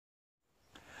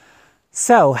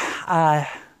So,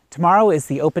 tomorrow is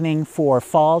the opening for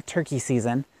fall turkey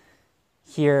season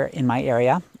here in my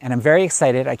area, and I'm very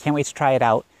excited. I can't wait to try it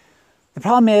out. The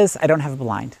problem is I don't have a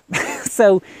blind.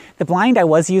 So the blind I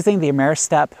was using, the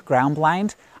Ameristep ground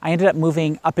blind, I ended up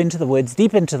moving up into the woods,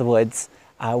 deep into the woods,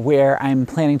 where I'm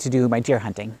planning to do my deer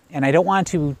hunting. And I don't want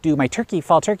to do my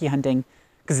fall turkey hunting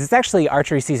because it's actually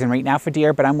archery season right now for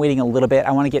deer, but I'm waiting a little bit.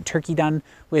 I want to get turkey done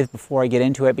with before I get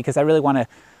into it because I really want to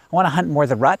hunt more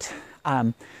the rut.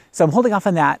 So I'm holding off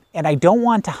on that, and I don't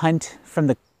want to hunt from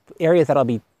the area that I'll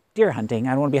be deer hunting.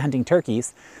 I don't want to be hunting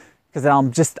turkeys because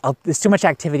then there's too much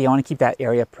activity. I want to keep that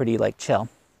area pretty chill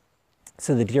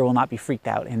so the deer will not be freaked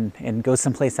out and go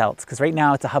someplace else, because right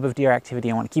now it's a hub of deer activity.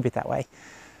 I want to keep it that way.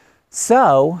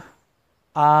 So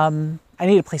I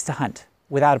need a place to hunt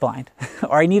without a blind,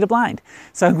 or I need a blind.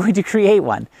 So I'm going to create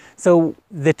one. So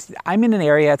I'm in an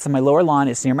area, it's on my lower lawn,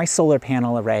 it's near my solar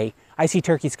panel array. I see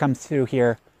turkeys come through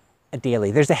here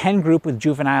daily. There's a hen group with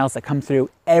juveniles that come through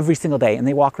every single day, and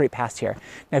they walk right past here.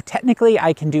 Now, technically,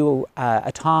 I can do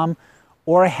a tom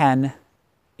or a hen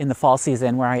in the fall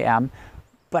season where I am,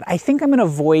 but I think I'm going to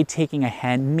avoid taking a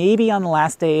hen. Maybe on the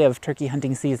last day of turkey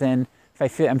hunting season,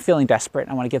 if I'm feeling desperate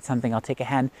and I want to get something, I'll take a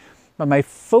hen. But my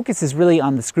focus is really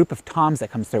on this group of toms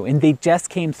that comes through, and they just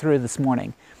came through this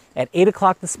morning. At 8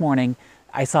 o'clock this morning,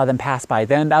 I saw them pass by.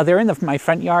 Now they're in my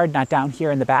front yard, not down here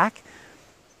in the back.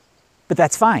 But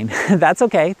that's fine. That's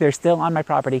okay. They're still on my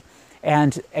property.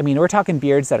 And I mean, we're talking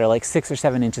beards that are like 6 or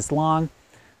 7 inches long.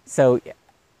 So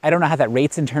I don't know how that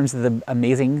rates in terms of the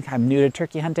amazing, I'm new to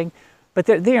turkey hunting, but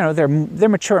they're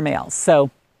mature males.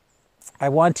 So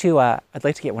I'd like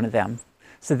to get one of them.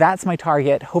 So that's my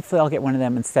target. Hopefully I'll get one of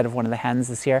them instead of one of the hens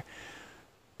this year.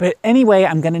 But anyway,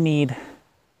 I'm going to need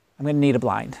a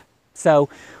blind. So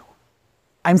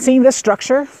I'm seeing this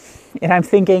structure and I'm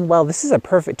thinking, well, this is a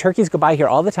perfect, turkeys go by here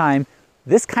all the time.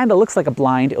 This kind of looks like a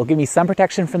blind. It'll give me some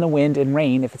protection from the wind and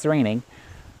rain if it's raining.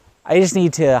 I just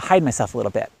need to hide myself a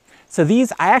little bit. So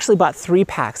I actually bought 3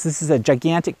 packs. This is a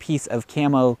gigantic piece of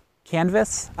camo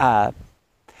canvas that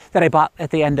I bought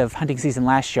at the end of hunting season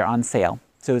last year on sale.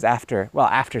 So it was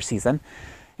after season.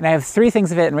 And I have 3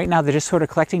 things of it, and right now they're just sort of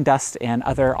collecting dust and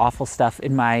other awful stuff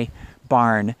in my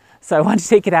barn. So I want to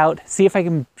take it out, see if I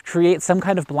can create some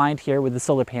kind of blind here with the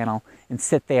solar panel and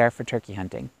sit there for turkey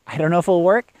hunting. I don't know if it'll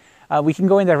work. We can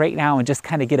go in there right now and just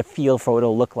kind of get a feel for what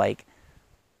it'll look like,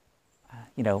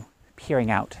 peering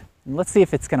out. And let's see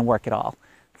if it's going to work at all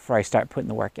before I start putting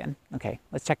the work in. Okay,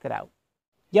 let's check that out.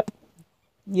 Yep.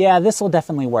 Yeah, this will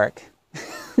definitely work.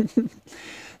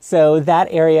 So that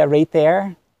area right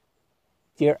there,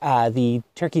 the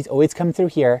turkeys always come through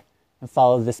here and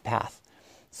follow this path.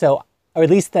 So, or at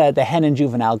least the hen and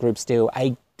juvenile groups do.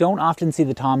 I don't often see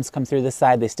the toms come through this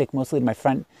side. They stick mostly to my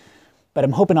front, but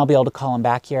I'm hoping I'll be able to call them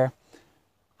back here.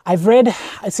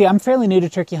 I'm fairly new to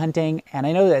turkey hunting, and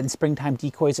I know that in springtime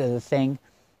decoys are the thing.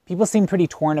 People seem pretty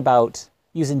torn about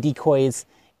using decoys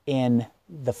in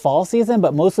the fall season,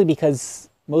 but mostly because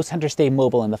most hunters stay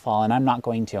mobile in the fall, and I'm not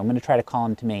going to. I'm going to try to call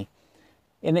them to me.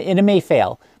 And it may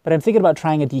fail, but I'm thinking about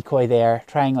trying a decoy there,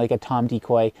 trying like a tom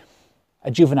decoy, a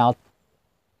juvenile,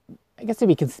 I guess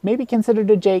maybe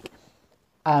considered a Jake.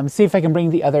 See if I can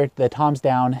bring the toms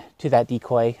down to that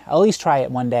decoy. I'll at least try it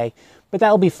one day, but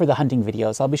that'll be for the hunting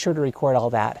videos. I'll be sure to record all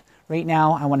that. Right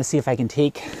now, I want to see if I can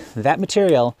take that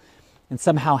material and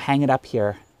somehow hang it up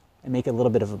here and make a little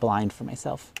bit of a blind for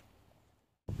myself.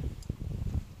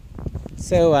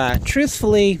 So,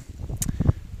 truthfully,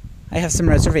 I have some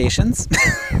reservations.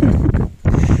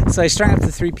 So I strung up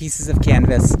the 3 pieces of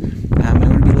canvas. I'm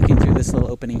going to be looking through this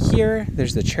little opening here.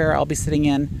 There's the chair I'll be sitting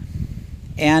in.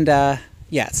 And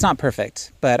yeah, it's not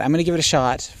perfect, but I'm going to give it a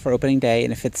shot for opening day.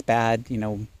 And if it's bad,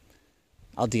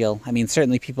 I'll deal. I mean,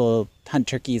 certainly people hunt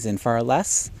turkeys in far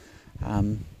less.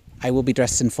 I will be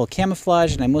dressed in full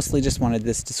camouflage, and I mostly just wanted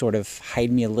this to sort of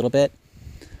hide me a little bit.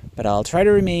 But I'll try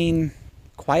to remain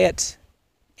quiet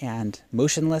and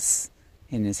motionless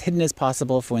and as hidden as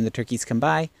possible for when the turkeys come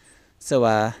by. So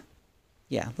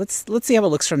yeah, let's see how it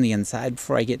looks from the inside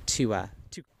before I get too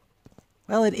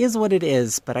well, it is what it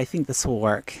is, but I think this will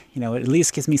work. It at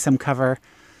least gives me some cover.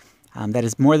 That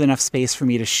is more than enough space for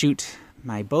me to shoot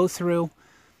my bow through.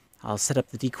 I'll set up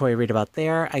the decoy right about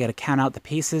there. I got to count out the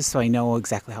paces so I know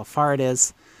exactly how far it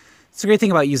is. It's a great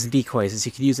thing about using decoys is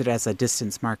you can use it as a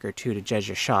distance marker too to judge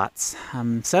your shots.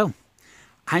 So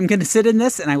I'm going to sit in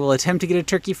this and I will attempt to get a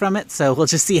turkey from it. So we'll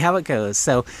just see how it goes.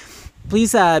 So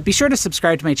please be sure to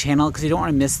subscribe to my channel because you don't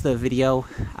want to miss the video,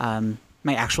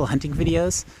 my actual hunting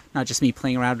videos, not just me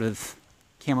playing around with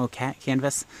camo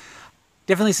canvas.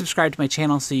 Definitely subscribe to my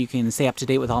channel so you can stay up to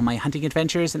date with all my hunting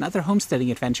adventures and other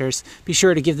homesteading adventures. Be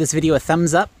sure to give this video a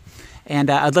thumbs up And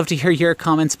I'd love to hear your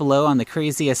comments below on the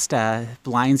craziest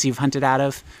blinds you've hunted out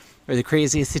of, or the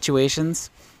craziest situations.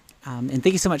 And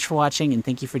thank you so much for watching, and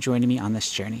thank you for joining me on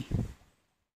this journey.